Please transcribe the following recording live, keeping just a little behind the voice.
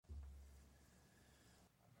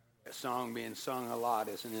A song being sung a lot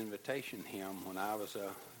as an invitation hymn. When I was a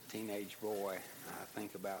teenage boy, I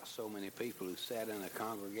think about so many people who sat in a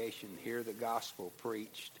congregation, hear the gospel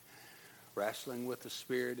preached, wrestling with the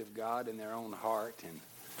Spirit of God in their own heart, and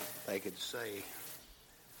they could say,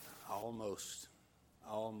 almost.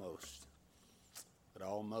 But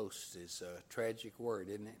almost is a tragic word,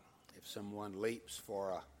 isn't it? If someone leaps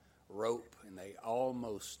for a rope and they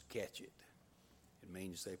almost catch it, it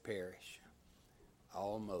means they perish.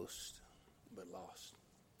 Almost, but lost.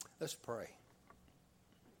 Let's pray.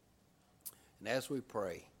 And as we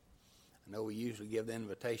pray, I know we usually give the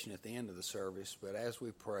invitation at the end of the service, but as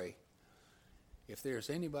we pray, if there's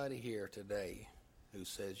anybody here today who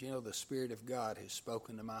says, the Spirit of God has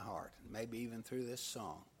spoken to my heart, and maybe even through this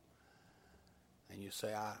song, and you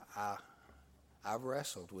say, I've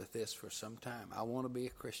wrestled with this for some time. I want to be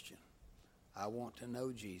a Christian. I want to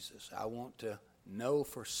know Jesus. I want to know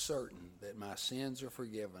for certain that my sins are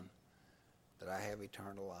forgiven, that I have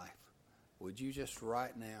eternal life. Would you just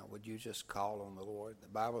right now, call on the Lord? The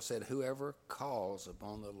Bible said whoever calls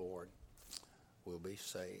upon the Lord will be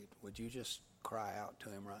saved. Would you just cry out to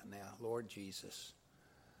him right now? Lord Jesus,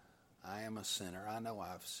 I am a sinner. I know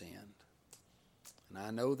I've sinned. And I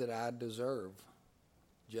know that I deserve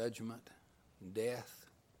judgment, death,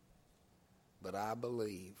 but I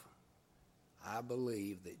believe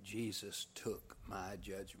that Jesus took my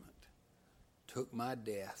judgment, took my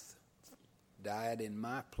death, died in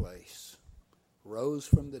my place, rose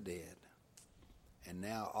from the dead, and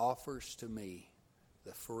now offers to me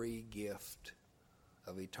the free gift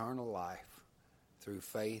of eternal life through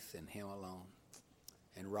faith in him alone.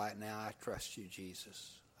 And right now I trust you,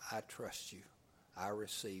 Jesus. I trust you. I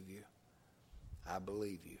receive you. I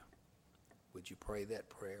believe you. Would you pray that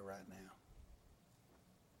prayer right now?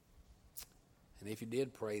 And if you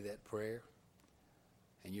did pray that prayer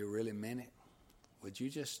and you really meant it, would you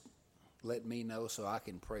just let me know so I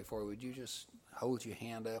can pray for you? Would you just hold your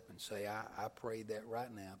hand up and say, I prayed that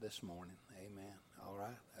right now this morning. Amen. All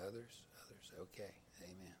right. Others. Okay.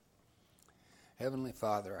 Amen. Heavenly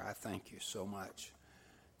Father, I thank you so much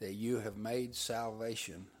that you have made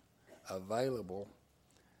salvation available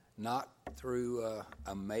not through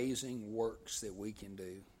amazing works that we can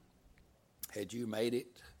do. Had you made it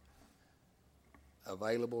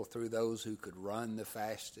available through those who could run the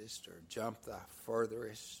fastest or jump the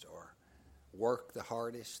furthest or work the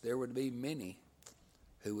hardest, there would be many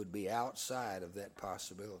who would be outside of that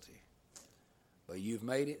possibility. But you've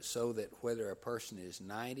made it so that whether a person is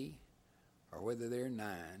 90 or whether they're 9,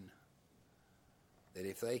 that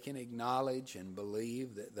if they can acknowledge and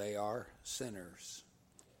believe that they are sinners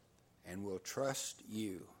and will trust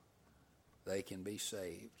you, they can be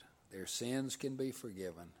saved. Their sins can be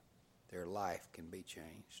forgiven. Their life can be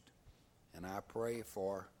changed. And I pray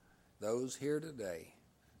for those here today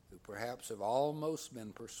who perhaps have almost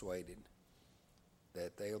been persuaded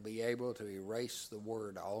that they'll be able to erase the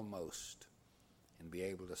word almost and be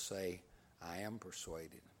able to say, I am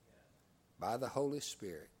persuaded by the Holy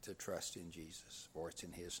Spirit to trust in Jesus. For it's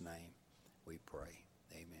in his name we pray.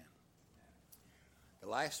 Amen. The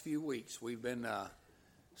last few weeks we've been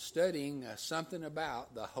studying something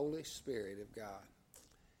about the Holy Spirit of God.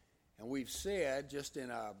 And we've said, just in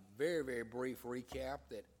a very, very brief recap,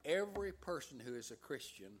 that every person who is a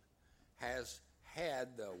Christian has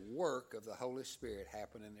had the work of the Holy Spirit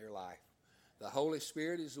happen in their life. The Holy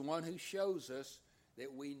Spirit is the one who shows us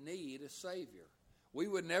that we need a Savior. We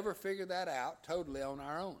would never figure that out totally on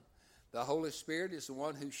our own. The Holy Spirit is the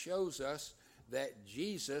one who shows us that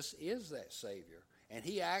Jesus is that Savior, and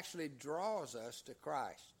he actually draws us to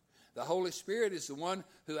Christ. The Holy Spirit is the one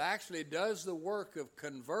who actually does the work of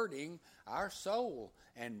converting our soul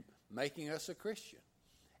and making us a Christian.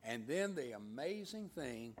 And then the amazing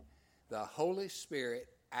thing, the Holy Spirit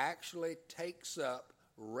actually takes up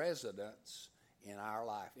residence in our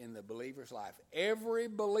life, in the believer's life. Every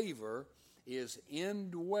believer is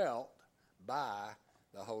indwelt by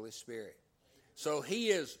the Holy Spirit. So he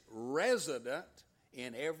is resident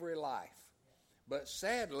in every life. But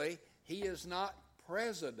sadly, he is not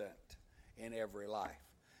president in every life,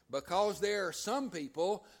 because there are some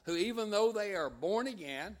people who, even though they are born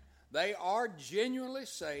again, they are genuinely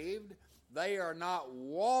saved, they are not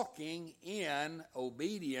walking in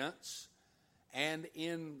obedience and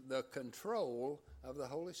in the control of the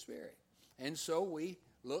Holy Spirit. And so we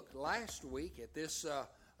looked last week at this,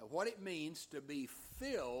 what it means to be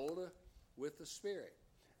filled with the Spirit.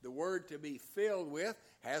 The word to be filled with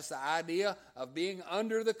has the idea of being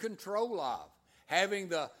under the control of, having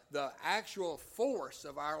the actual force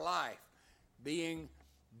of our life being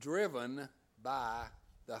driven by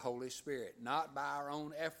the Holy Spirit, not by our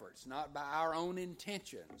own efforts, not by our own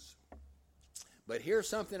intentions. But here's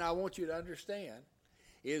something I want you to understand,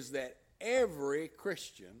 is that every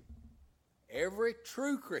Christian, every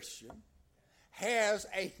true Christian, has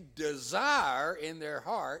a desire in their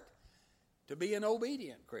heart to be an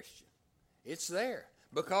obedient Christian. It's there.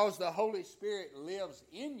 Because the Holy Spirit lives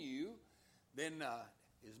in you, then,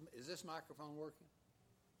 is this microphone working?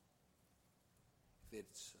 If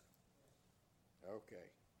it's, okay.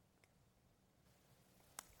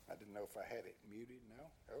 I didn't know if I had it muted. No?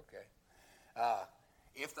 Okay.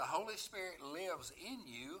 If the Holy Spirit lives in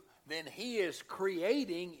you, then He is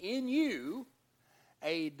creating in you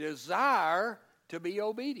a desire to be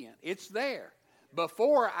obedient. It's there.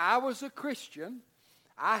 Before I was a Christian,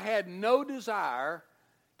 I had no desire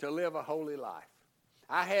to live a holy life.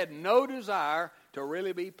 I had no desire to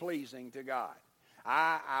really be pleasing to God.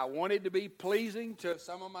 I wanted to be pleasing to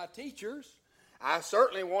some of my teachers. I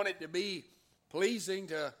certainly wanted to be pleasing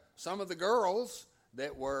to some of the girls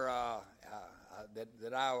that were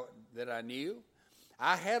that I knew.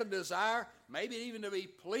 I had a desire, maybe even to be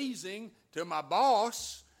pleasing to my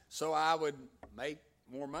boss, so I would make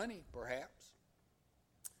more money, perhaps.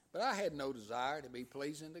 But I had no desire to be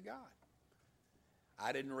pleasing to God.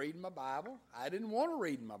 I didn't read my Bible. I didn't want to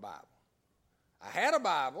read my Bible. I had a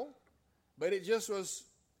Bible, but it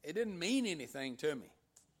didn't mean anything to me.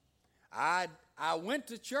 I went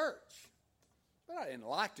to church, but I didn't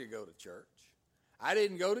like to go to church. I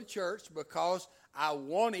didn't go to church because I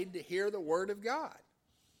wanted to hear the Word of God.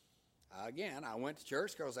 Again, I went to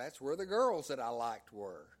church because that's where the girls that I liked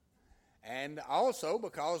were. And also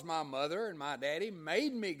because my mother and my daddy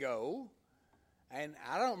made me go. And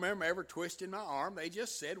I don't remember ever twisting my arm. They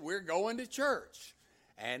just said, we're going to church.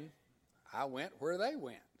 And I went where they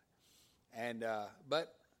went. And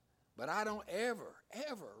but I don't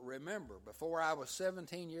ever remember before I was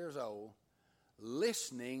 17 years old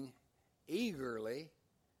listening eagerly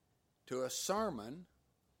to a sermon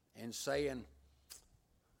and saying,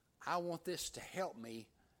 I want this to help me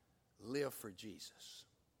live for Jesus.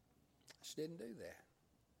 I just didn't do that.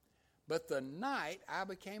 But the night I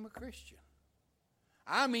became a Christian,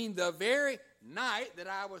 I mean the very night that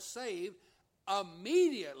I was saved,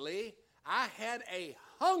 immediately I had a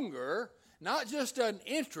hunger, not just an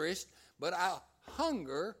interest, but a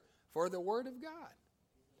hunger for the Word of God.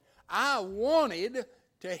 I wanted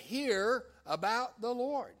to hear about the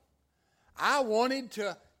Lord. I wanted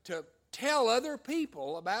to tell other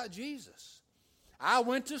people about Jesus. I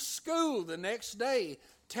went to school the next day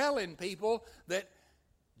telling people that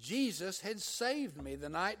Jesus had saved me the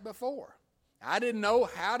night before. I didn't know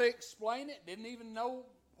how to explain it, didn't even know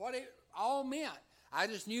what it all meant. I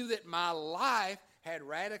just knew that my life had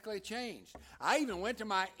radically changed. I even went to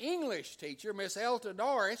my English teacher, Miss Elta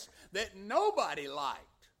Doris, that nobody liked.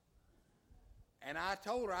 And I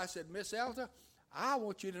told her, I said, Miss Elta, I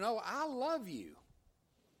want you to know I love you.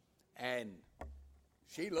 And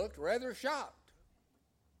she looked rather shocked.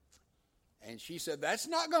 And she said, that's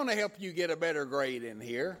not going to help you get a better grade in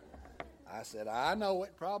here. I said, I know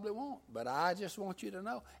it probably won't, but I just want you to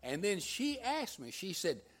know. And then she asked me, she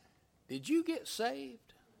said, did you get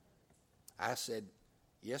saved? I said,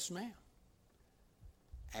 yes, ma'am.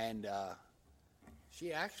 And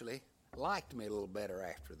she actually liked me a little better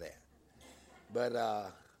after that. But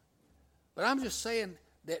I'm just saying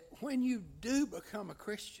that when you do become a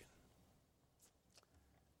Christian,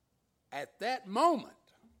 at that moment,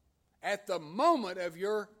 at the moment of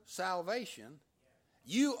your salvation,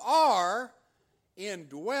 you are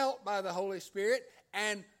indwelt by the Holy Spirit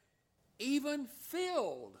and even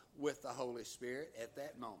filled with the Holy Spirit at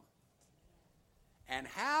that moment. And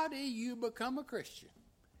how do you become a Christian?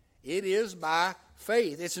 It is by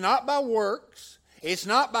faith. It's not by works. It's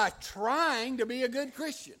not by trying to be a good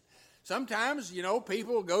Christian. Sometimes,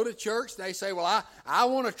 people go to church, they say, well, I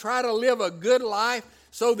want to try to live a good life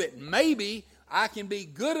so that maybe I can be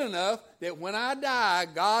good enough that when I die,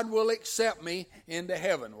 God will accept me into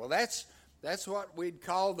heaven. Well, that's what we'd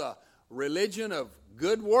call the religion of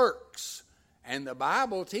good works. And the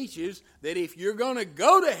Bible teaches that if you're going to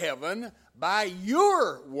go to heaven by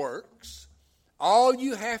your works, all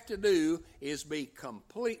you have to do is be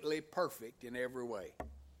completely perfect in every way.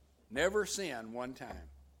 Never sin one time.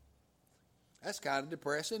 That's kind of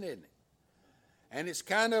depressing, isn't it? And it's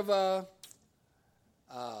kind of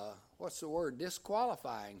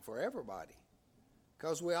disqualifying for everybody.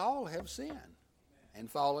 Because we all have sinned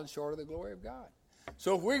and fallen short of the glory of God.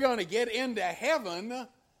 So if we're going to get into heaven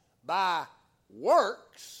by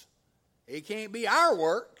works, it can't be our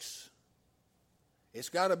works. It's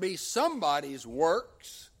got to be somebody's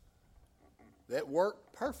works that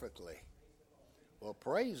work perfectly Well,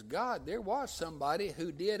 praise God, there was somebody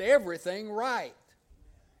who did everything right.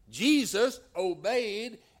 Jesus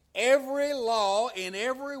obeyed every law in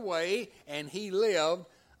every way, and he lived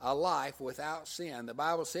a life without sin. The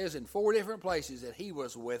Bible says in 4 different places that he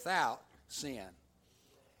was without sin.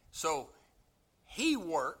 So he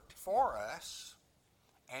worked for us,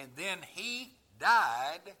 and then he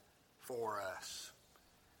died for us.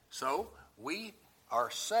 So we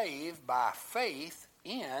are saved by faith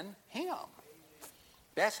in him.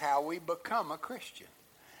 That's how we become a Christian.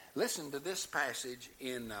 Listen to this passage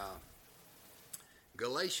in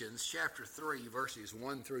Galatians chapter 3, verses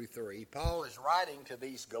 1 through 3. Paul is writing to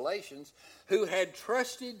these Galatians who had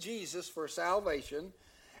trusted Jesus for salvation,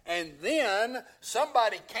 and then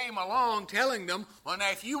somebody came along telling them, well,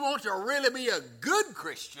 now if you want to really be a good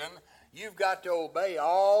Christian, you've got to obey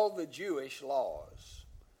all the Jewish laws.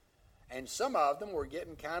 And some of them were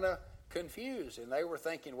getting kind of confused, and they were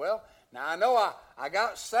thinking, well, now I know I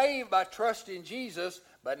got saved by trusting Jesus,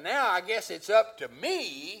 but now I guess it's up to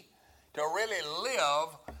me to really live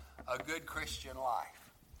a good Christian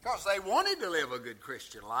life. Because they wanted to live a good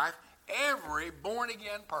Christian life. Every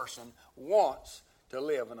born-again person wants to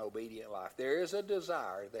live an obedient life. There is a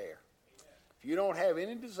desire there. If you don't have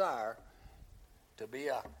any desire to be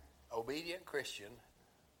an obedient Christian,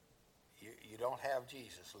 you don't have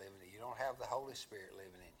Jesus living in you. You don't have the Holy Spirit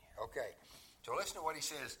living in you. Okay, so listen to what he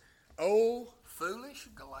says. O foolish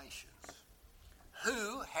Galatians,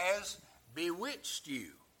 who has bewitched you?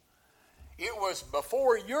 It was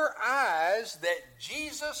before your eyes that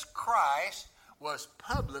Jesus Christ was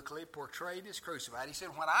publicly portrayed as crucified. He said,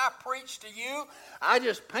 when I preached to you, I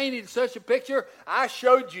just painted such a picture. I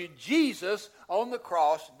showed you Jesus on the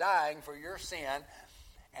cross dying for your sin,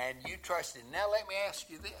 and you trusted. Now let me ask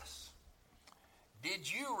you this.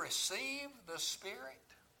 Did you receive the Spirit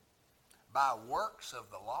by works of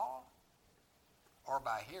the law or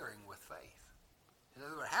by hearing with faith? In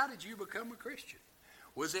other words, how did you become a Christian?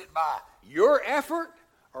 Was it by your effort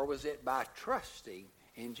or was it by trusting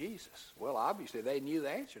in Jesus? Well, obviously they knew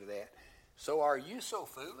the answer to that. So are you so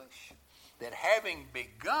foolish that having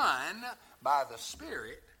begun by the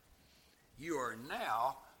Spirit, you are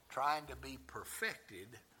now trying to be perfected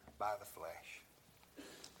by the flesh?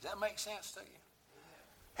 Does that make sense to you?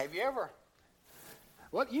 Have you ever?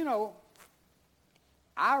 Well, you know,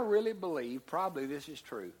 I really believe, probably this is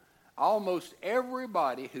true, almost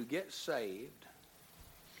everybody who gets saved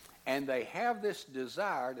and they have this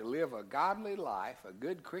desire to live a godly life, a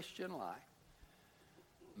good Christian life,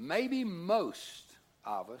 maybe most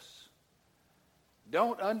of us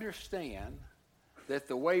don't understand that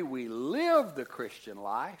the way we live the Christian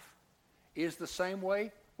life is the same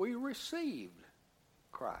way we received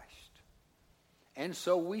Christ. And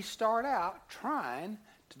so we start out trying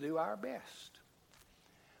to do our best.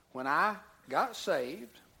 When I got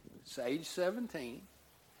saved, it's age 17,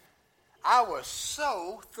 I was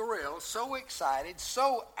so thrilled, so excited,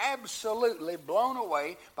 so absolutely blown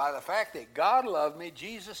away by the fact that God loved me,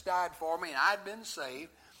 Jesus died for me, and I'd been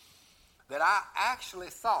saved, that I actually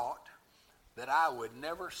thought that I would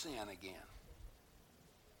never sin again.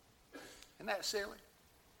 Isn't that silly?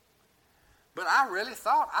 But I really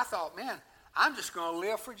thought, man, I'm just going to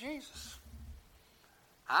live for Jesus.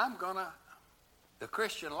 The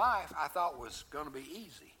Christian life I thought was going to be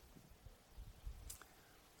easy.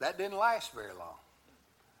 That didn't last very long.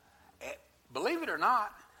 Believe it or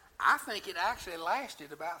not, I think it actually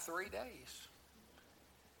lasted about 3 days.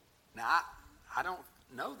 Now, I don't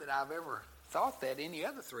know that I've ever thought that any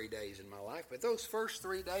other 3 days in my life, but those first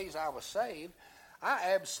 3 days I was saved,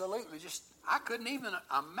 I absolutely I couldn't even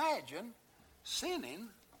imagine sinning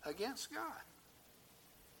against God.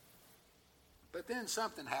 But then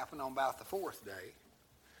something happened on about the 4th day.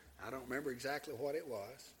 I don't remember exactly what it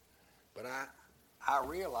was, but I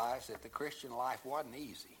realized that the Christian life wasn't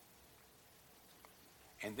easy.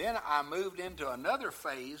 And then I moved into another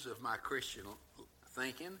phase of my Christian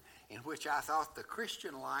thinking in which I thought the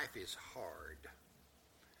Christian life is hard.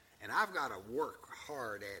 And I've got to work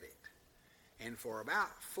hard at it. And for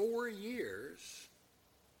about 4 years,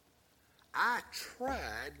 I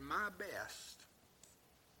tried my best.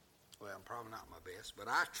 Well, probably not my best, but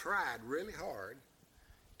I tried really hard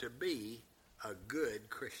to be a good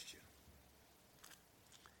Christian.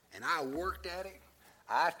 And I worked at it.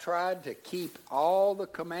 I tried to keep all the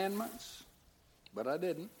commandments, but I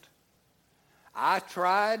didn't. I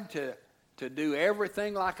tried to do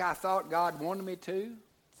everything like I thought God wanted me to.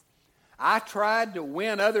 I tried to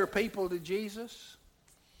win other people to Jesus.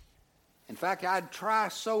 In fact, I'd try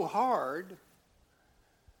so hard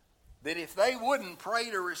that if they wouldn't pray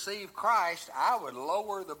to receive Christ, I would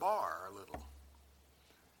lower the bar a little.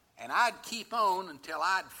 And I'd keep on until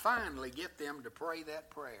I'd finally get them to pray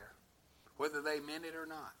that prayer, whether they meant it or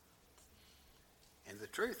not. And the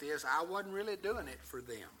truth is, I wasn't really doing it for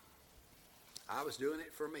them. I was doing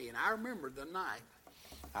it for me. And I remember the night,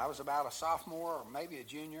 I was about a sophomore or maybe a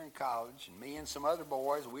junior in college, and me and some other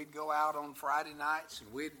boys, we'd go out on Friday nights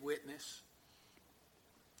and we'd witness.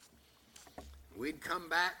 We'd come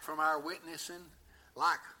back from our witnessing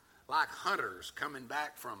like hunters coming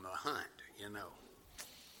back from a hunt, you know.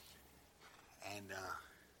 And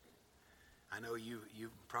I know you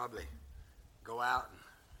probably go out and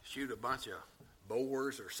shoot a bunch of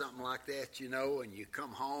boars or something like that, you know, and you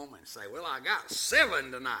come home and say, well, I got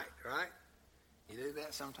 7 tonight, right? You do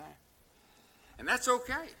that sometime? And that's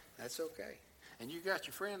okay. That's okay. And you got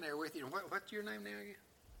your friend there with you. And what's your name now again?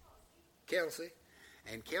 Kelsey.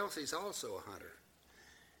 And Kelsey's also a hunter.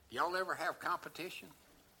 Y'all ever have competition?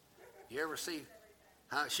 You ever see?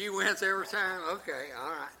 She wins every time? Okay, all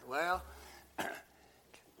right.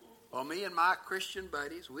 Well, me and my Christian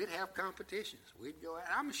buddies, we'd have competitions. We'd go out.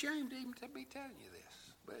 I'm ashamed even to be telling you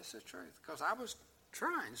this, but it's the truth, because I was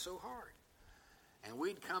trying so hard. And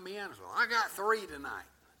we'd come in, well, I got 3 tonight.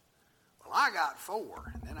 Well, I got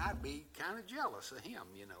 4. And then I'd be kind of jealous of him,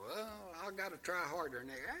 you know. Oh, I got to try harder than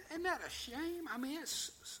that. Isn't that a shame? I mean,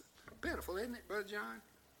 it's pitiful, isn't it, Brother John?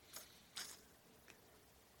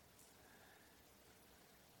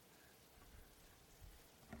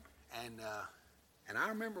 And I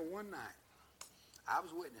remember one night, I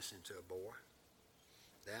was witnessing to a boy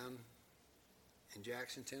down in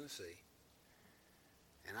Jackson, Tennessee.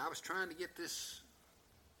 And I was trying to get this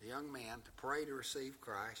young man to pray to receive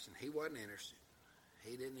Christ, and he wasn't interested.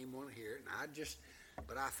 He didn't even want to hear it. And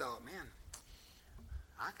but I thought, man,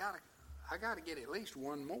 I gotta get at least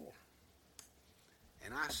one more.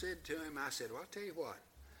 And I said to him, well, I'll tell you what,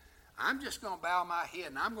 I'm just going to bow my head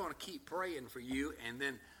and I'm going to keep praying for you, and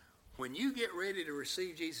then when you get ready to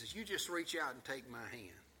receive Jesus, you just reach out and take my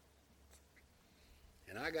hand.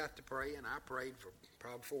 And I got to pray, and I prayed for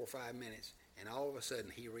probably 4 or 5 minutes, and all of a sudden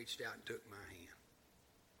he reached out and took my hand.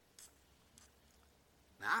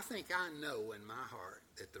 Now, I think I know in my heart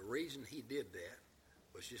that the reason he did that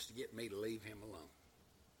was just to get me to leave him alone.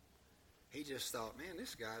 He just thought, man,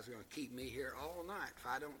 this guy's going to keep me here all night if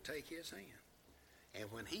I don't take his hand. And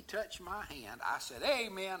when he touched my hand, I said,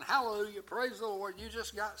 amen, hallelujah, praise the Lord, you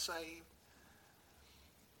just got saved.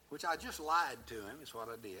 Which I just lied to him, is what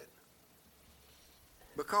I did.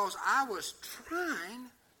 Because I was trying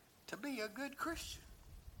to be a good Christian.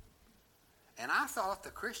 And I thought the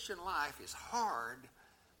Christian life is hard,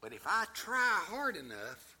 but if I try hard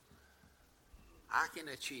enough, I can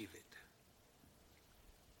achieve it.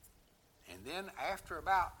 And then after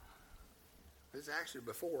this is actually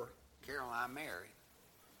before Carol and I married,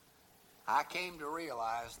 I came to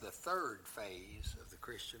realize the 3rd phase of the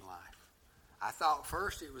Christian life. I thought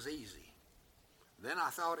first it was easy. Then I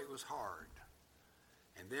thought it was hard.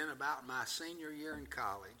 And then about my senior year in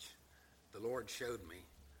college, the Lord showed me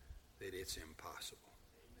that it's impossible.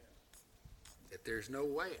 Amen. That there's no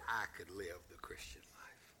way I could live the Christian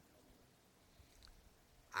life.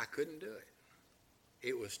 I couldn't do it.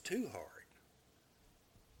 It was too hard.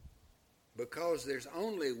 Because there's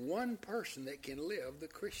only one person that can live the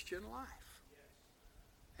Christian life.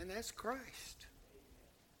 And that's Christ.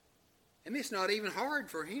 And it's not even hard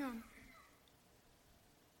for him.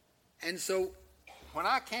 And so when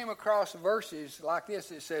I came across verses like this,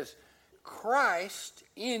 it says, Christ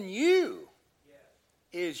in you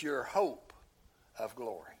is your hope of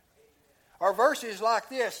glory. Or verses like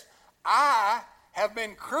this, I have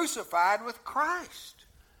been crucified with Christ,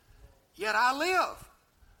 yet I live.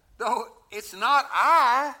 Though it's not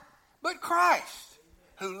I, but Christ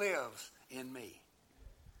who lives in me.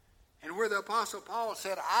 And where the Apostle Paul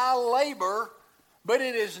said, I labor, but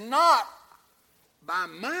it is not by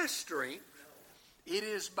my strength, it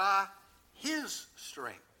is by his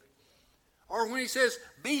strength. Or when he says,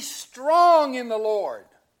 be strong in the Lord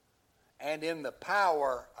and in the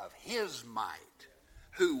power of his might,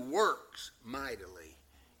 who works mightily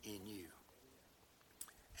in you.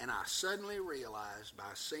 And I suddenly realized by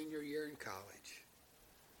senior year in college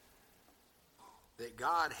that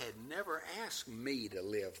God had never asked me to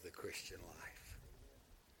live the Christian life.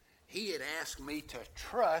 He had asked me to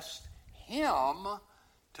trust him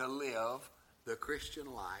to live the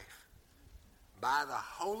Christian life by the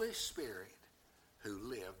Holy Spirit who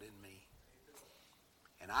lived in me.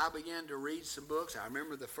 And I began to read some books. I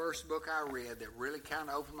remember the first book I read that really kind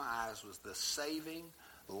of opened my eyes was The Saving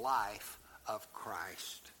Life of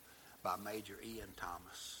Christ by Major Ian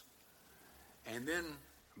Thomas. And then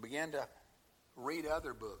began to read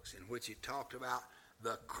other books in which it talked about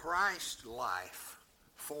the Christ life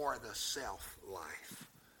for the self-life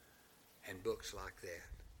and books like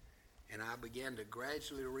that. And I began to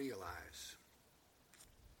gradually realize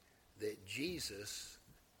that Jesus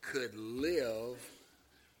could live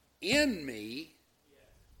in me,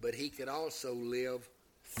 but he could also live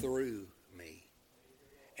through me.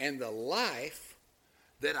 And the life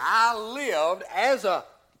that I lived as a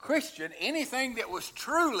Christian, anything that was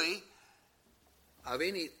truly of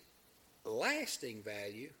any lasting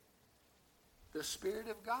value, the Spirit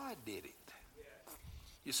of God did it.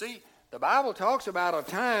 You see, the Bible talks about a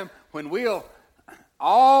time when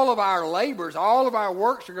all of our labors, all of our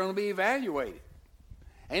works are going to be evaluated.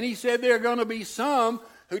 And he said there are going to be some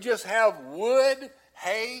who just have wood,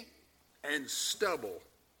 hay, and stubble.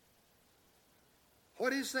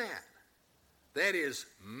 What is that? That is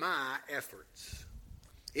my efforts.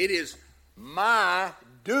 It is my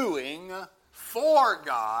doing for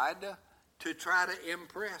God to try to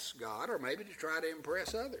impress God, or maybe to try to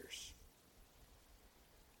impress others.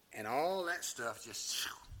 And all that stuff it's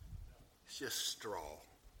just straw.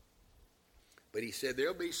 But he said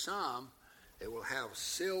there'll be some that will have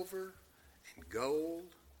silver and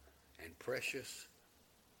gold and precious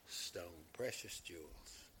stone, precious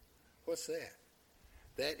jewels. What's that?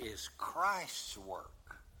 That is Christ's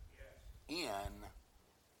work in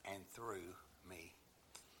and through me.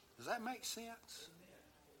 Does that make sense?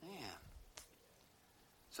 Man.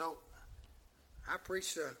 So, I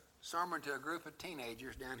preached a sermon to a group of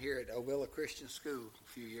teenagers down here at Ovilla Christian School a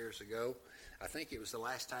few years ago. I think it was the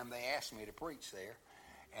last time they asked me to preach there.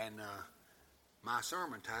 And my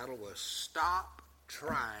sermon title was Stop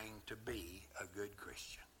Trying to Be a Good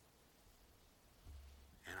Christian.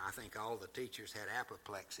 And I think all the teachers had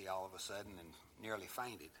apoplexy all of a sudden and nearly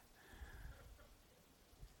fainted.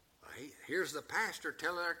 Here's the pastor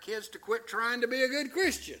telling our kids to quit trying to be a good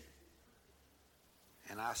Christian.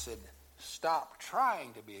 And I said, stop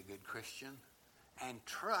trying to be a good Christian and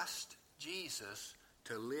trust Jesus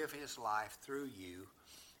to live his life through you.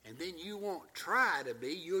 And then you won't try to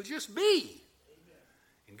be, you'll just be. Amen.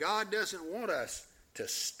 And God doesn't want us to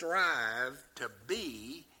strive to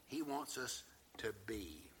be. He wants us to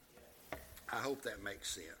be. I hope that makes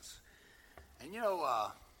sense. And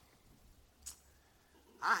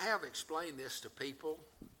I have explained this to people.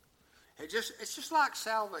 It's just like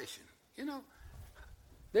salvation.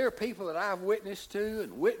 There are people that I've witnessed to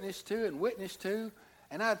and witnessed to and witnessed to,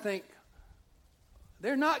 and I think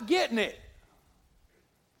they're not getting it.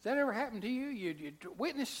 Has that ever happened to you? You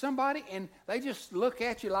witness somebody and they just look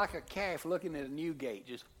at you like a calf looking at a new gate,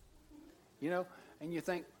 and you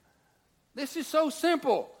think, this is so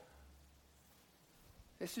simple.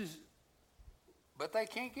 But they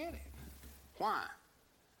can't get it. Why?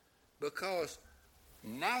 Because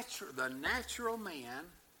the natural man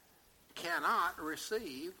cannot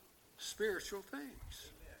receive spiritual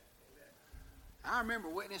things. I remember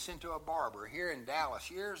witnessing to a barber here in Dallas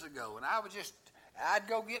years ago, and I'd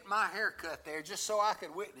go get my hair cut there just so I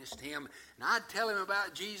could witness to him, and I'd tell him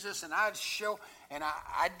about Jesus, and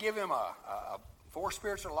I'd give him a Four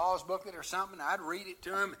Spiritual Laws booklet or something. I'd read it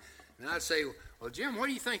to him, and I'd say, well, Jim, what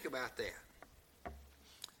do you think about that?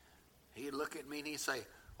 He'd look at me and he'd say,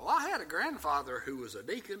 well, I had a grandfather who was a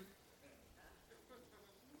deacon.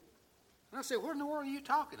 And I said, what in the world are you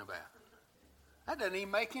talking about? That doesn't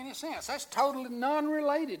even make any sense. That's totally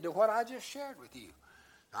non-related to what I just shared with you.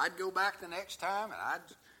 I'd go back the next time and I'd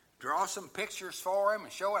draw some pictures for him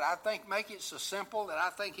and show it. Make it so simple that I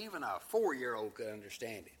think even a 4-year-old could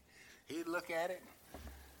understand it. He'd look at it.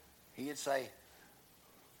 He'd say,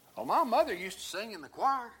 well, my mother used to sing in the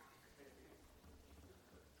choir.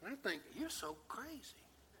 And I think, you're so crazy.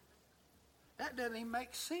 That doesn't even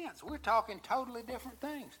make sense. We're talking totally different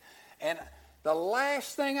things. And the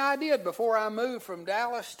last thing I did before I moved from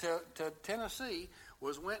Dallas to Tennessee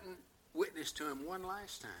was went and witnessed to him one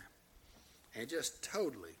last time. And just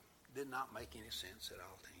totally did not make any sense at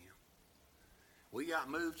all to him. We got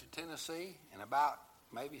moved to Tennessee, and about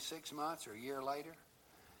maybe 6 months or a year later,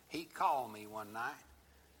 he called me one night.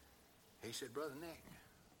 He said, Brother Nick,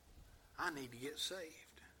 I need to get saved.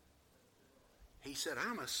 He said,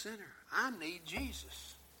 I'm a sinner. I need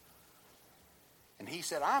Jesus. And he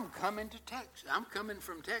said, I'm coming to Texas. I'm coming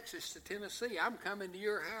from Texas to Tennessee. I'm coming to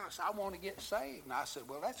your house. I want to get saved. And I said,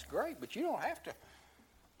 well, that's great, but you don't have to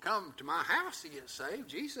come to my house to get saved.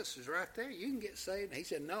 Jesus is right there. You can get saved. And he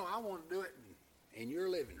said, no, I want to do it in your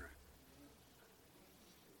living room.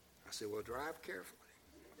 I said, well, drive carefully.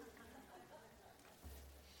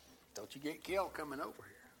 Don't you get killed coming over here.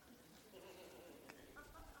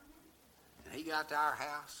 And he got to our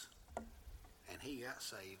house, and he got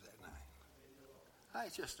saved that night.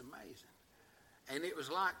 It's just amazing. And it was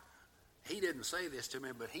like he didn't say this to me,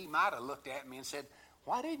 but he might have looked at me and said,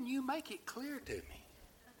 "Why didn't you make it clear to me?"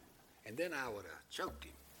 And then I would have choked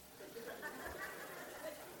him.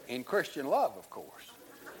 In Christian love, of course.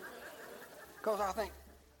 Because I think,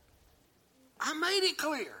 I made it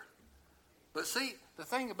clear. But see, the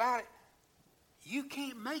thing about it, you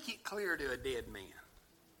can't make it clear to a dead man.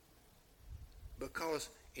 Because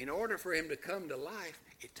in order for him to come to life,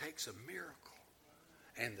 it takes a miracle.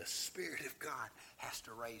 And the Spirit of God has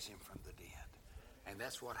to raise him from the dead. And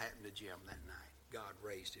that's what happened to Jim that night. God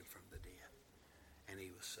raised him from the dead. And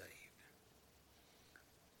he was saved.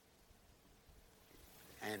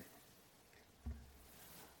 And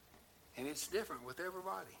it's different with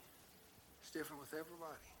everybody. It's different with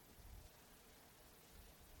everybody.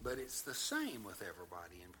 But it's the same with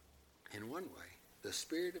everybody in one way. The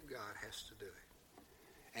Spirit of God has to do it.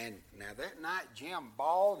 And now that night, Jim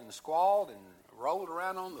bawled and squalled and rolled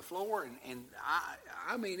around on the floor. And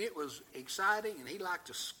I mean, it was exciting. And he liked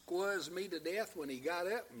to squuzz me to death when he got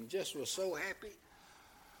up and just was so happy.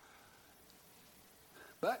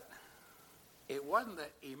 But it wasn't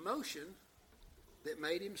the emotion that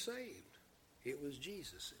made him saved. It was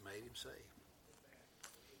Jesus that made him saved.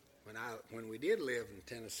 When we did live in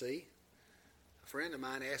Tennessee, a friend of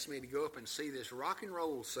mine asked me to go up and see this rock and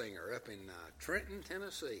roll singer up in Trenton,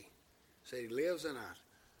 Tennessee. Said he lives in a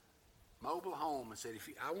mobile home and said,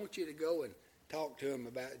 I want you to go and talk to him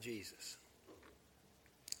about Jesus.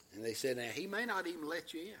 And they said, now he may not even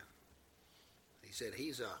let you in. He said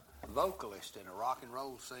he's a vocalist in a rock and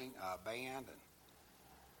roll band, and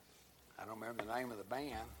I don't remember the name of the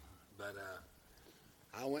band, but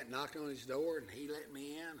I went and knocked on his door, and he let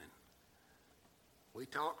me in, and we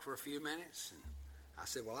talked for a few minutes, and I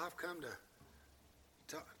said, well, I've come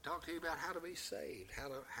to talk to you about how to be saved, how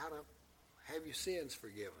to have your sins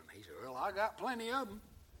forgiven. He said, well, I got plenty of them.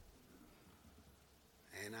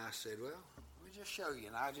 And I said, well, let me just show you.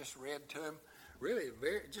 And I just read to him, really,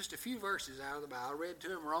 just a few verses out of the Bible. I read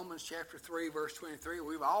to him Romans chapter 3, verse 23.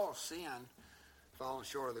 We've all sinned, fallen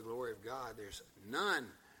short of the glory of God. There's none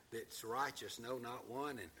that's righteous, no, not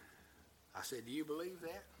one. And I said, do you believe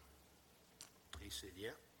that? He said,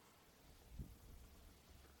 yep.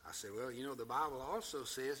 I said, well, you know, the Bible also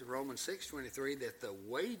says in Romans 6:23 that the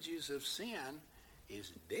wages of sin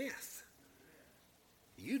is death.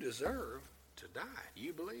 You deserve to die. Do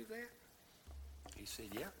you believe that? He said,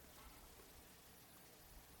 yep.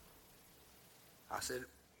 I said,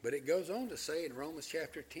 but it goes on to say in Romans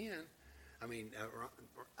chapter 10,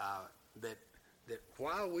 that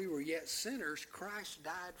while we were yet sinners, Christ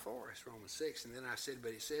died for us, Romans 6. And then I said,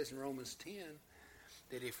 but it says in Romans 10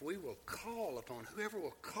 that if we will call upon, whoever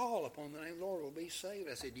will call upon the name of the Lord will be saved.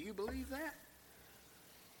 I said, do you believe that?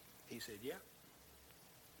 He said, yeah.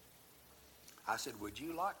 I said, would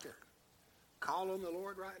you like to call on the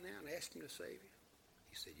Lord right now and ask him to save you?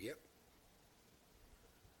 He said, yep.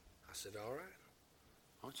 I said, all right.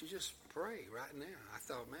 Why don't you just pray right now? I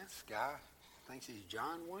thought, man, this guy thinks he's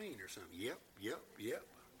John Wayne or something. Yep.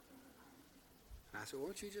 And I said, why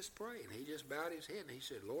don't you just pray? And he just bowed his head and he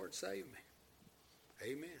said, Lord, save me.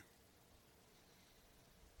 Amen.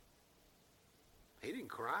 He didn't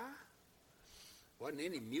cry. Wasn't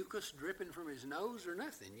any mucus dripping from his nose or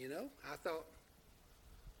nothing, you know. I thought,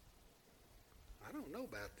 I don't know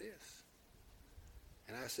about this.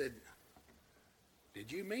 And I said,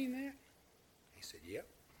 did you mean that? He said, yep.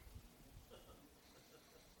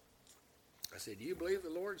 I said, do you believe the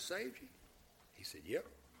Lord saved you? He said, yep.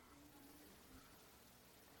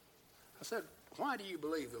 I said, why do you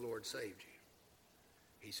believe the Lord saved you?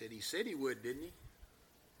 He said he would, didn't he?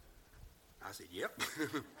 I said, yep.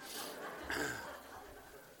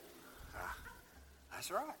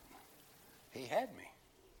 That's right. He had me.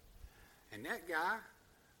 And that guy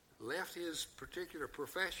left his particular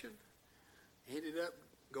profession, ended up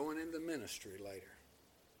going into ministry later,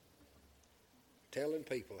 telling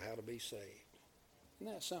people how to be saved.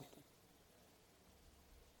 Isn't that something?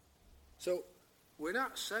 So we're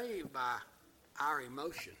not saved by our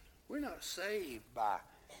emotion. We're not saved by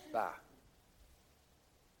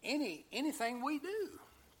anything we do.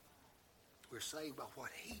 We're saved by what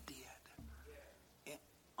he did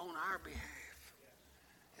on our behalf.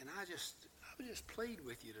 And I would just plead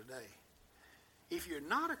with you today. If you're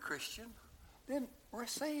not a Christian, then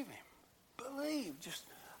receive him. Believe.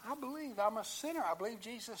 I believe I'm a sinner. I believe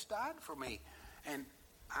Jesus died for me. And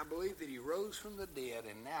I believe that he rose from the dead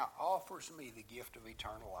and now offers me the gift of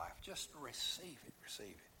eternal life. Just receive it. Receive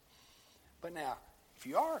it. But now, if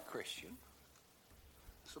you are a Christian,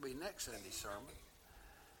 this will be next Sunday's sermon,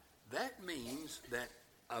 that means that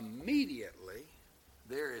immediately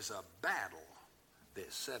there is a battle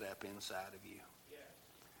that's set up inside of you.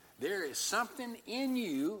 There is something in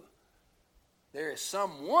you, there is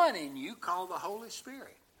someone in you called the Holy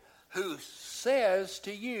Spirit who says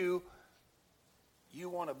to you, you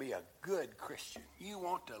want to be a good Christian. You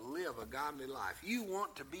want to live a godly life. You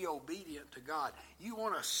want to be obedient to God. You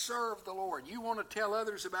want to serve the Lord. You want to tell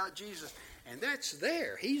others about Jesus. And that's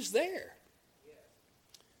there. He's there.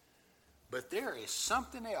 But there is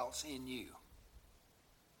something else in you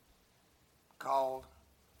called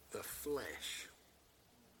the flesh.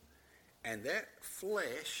 And that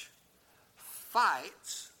flesh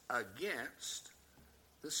fights against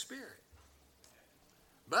the Spirit.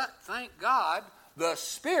 But thank God, the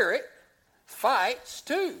Spirit fights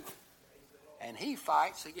too. And He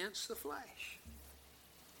fights against the flesh.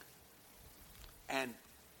 And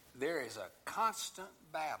there is a constant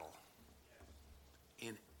battle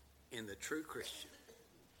in the true Christian.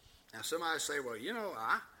 Now somebody say, well, you know,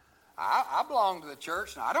 I belong to the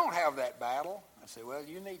church and I don't have that battle. I say, well,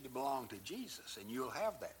 you need to belong to Jesus and you'll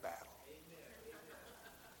have that battle.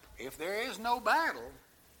 If there is no battle,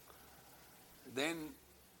 then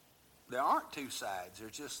there aren't two sides.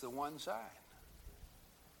 There's just the one side.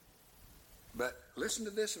 But listen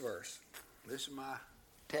to this verse. This is my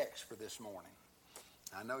text for this morning.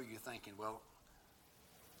 I know you're thinking, well,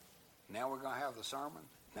 now we're going to have the sermon.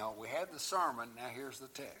 No, we had the sermon. Now here's the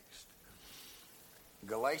text.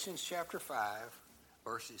 Galatians chapter 5,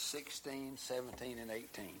 verses 16, 17, and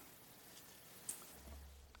 18.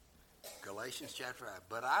 Galatians chapter 5.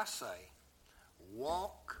 But I say,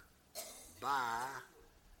 walk by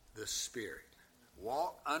the Spirit.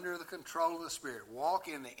 Walk under the control of the Spirit. Walk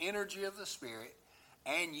in the energy of the Spirit,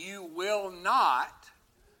 and you will not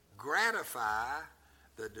gratify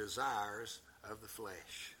the desires of the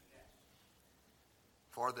flesh.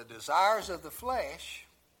 For the desires of the flesh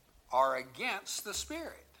are against the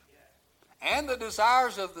Spirit, and the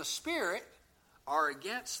desires of the Spirit are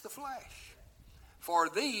against the flesh. For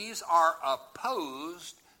these are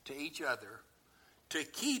opposed to each other to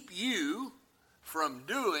keep you from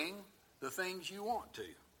doing the things you want to.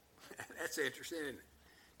 That's interesting, isn't it?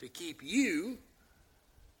 To keep you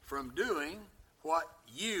from doing what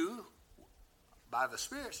you, by the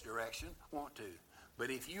Spirit's direction, want to.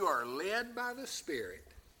 But if you are led by the Spirit,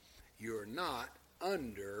 you're not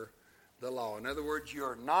under the law. In other words,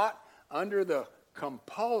 you're not under the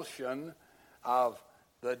compulsion of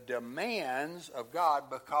the demands of God,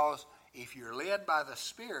 because if you're led by the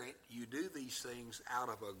Spirit, you do these things out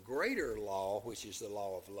of a greater law, which is the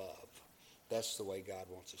law of love. That's the way God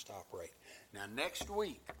wants us to operate. Now, next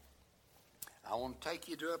week, I want to take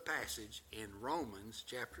you to a passage in Romans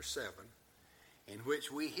chapter 7, in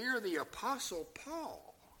which we hear the Apostle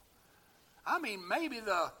Paul, I mean, maybe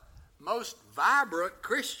the most vibrant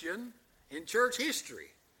Christian in church history,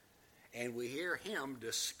 and we hear him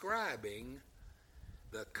describing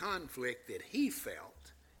the conflict that he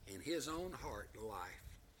felt in his own heart and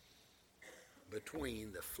life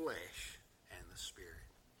between the flesh and the Spirit.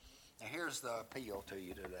 Now here's the appeal to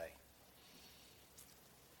you today.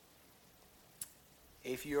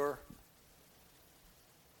 If you're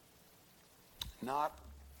not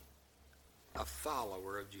a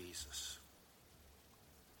follower of Jesus,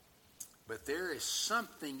 but there is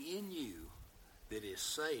something in you that is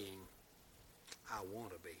saying, I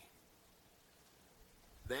want to be.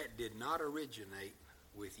 That did not originate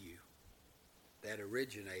with you. That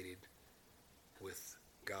originated with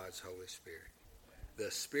God's Holy Spirit.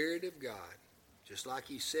 The Spirit of God, just like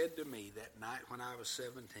He said to me that night when I was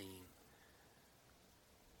 17,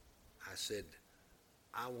 I said,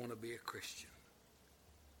 I want to be a Christian.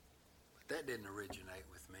 But that didn't originate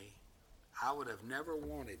with me. I would have never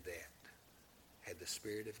wanted that had the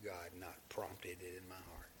Spirit of God not prompted it in my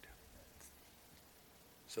heart.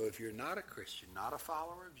 So if you're not a Christian, not a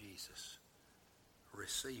follower of Jesus,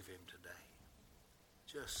 receive Him today.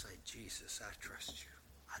 Just say, Jesus, I trust you.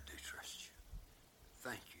 I do trust you.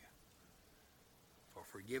 Thank you for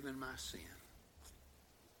forgiving my sin,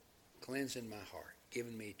 cleansing my heart,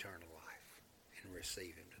 giving me eternal life, and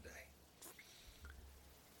receive Him today.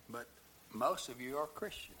 But most of you are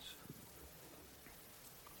Christians.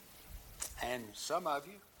 And some of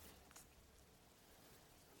you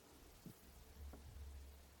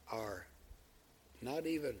are not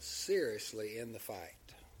even seriously in the fight.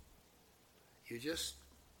 You're just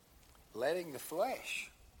letting the flesh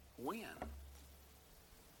win.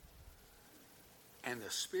 And the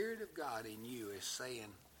Spirit of God in you is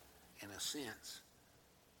saying, in a sense,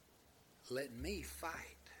 let me fight.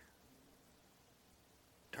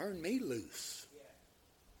 Turn me loose.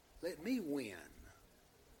 Let me win.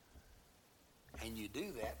 And you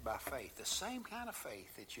do that by faith, the same kind of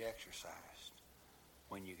faith that you exercised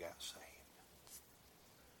when you got saved.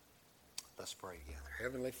 Let's pray together.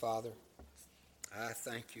 Heavenly Father, I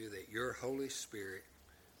thank you that your Holy Spirit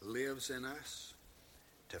lives in us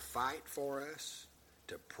to fight for us,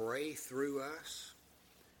 to pray through us,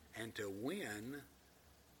 and to win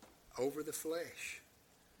over the flesh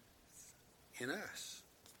in us.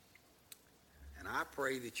 And I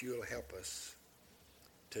pray that you'll help us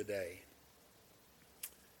today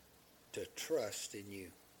to trust in you,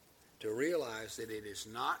 to realize that it is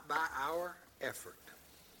not by our effort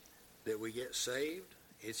that we get saved,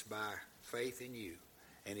 it's by faith in you.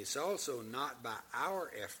 And it's also not by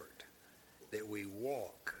our effort that we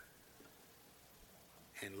walk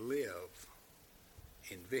and live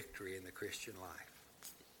in victory in the Christian life.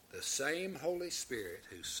 The same Holy Spirit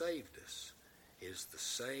who saved us is the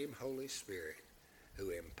same Holy Spirit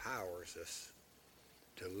who empowers us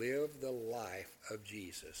to live the life of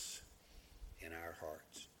Jesus in our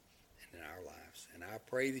hearts and in our lives. And I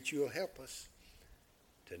pray that you will help us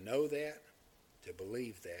to know that, to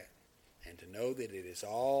believe that, and to know that it is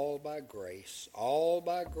all by grace, all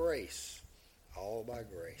by grace, all by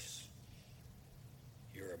grace.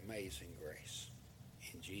 Your amazing grace.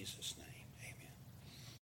 In Jesus' name,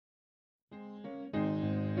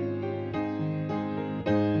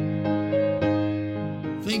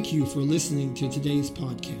 amen. Thank you for listening to today's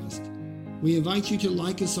podcast. We invite you to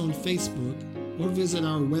like us on Facebook or visit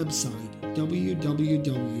our website,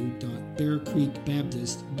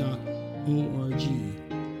 www.bearcreekbaptist.org.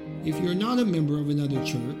 If you're not a member of another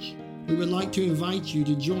church, we would like to invite you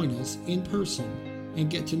to join us in person and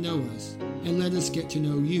get to know us, and let us get to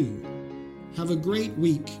know you. Have a great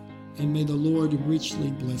week, and may the Lord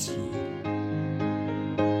richly bless you.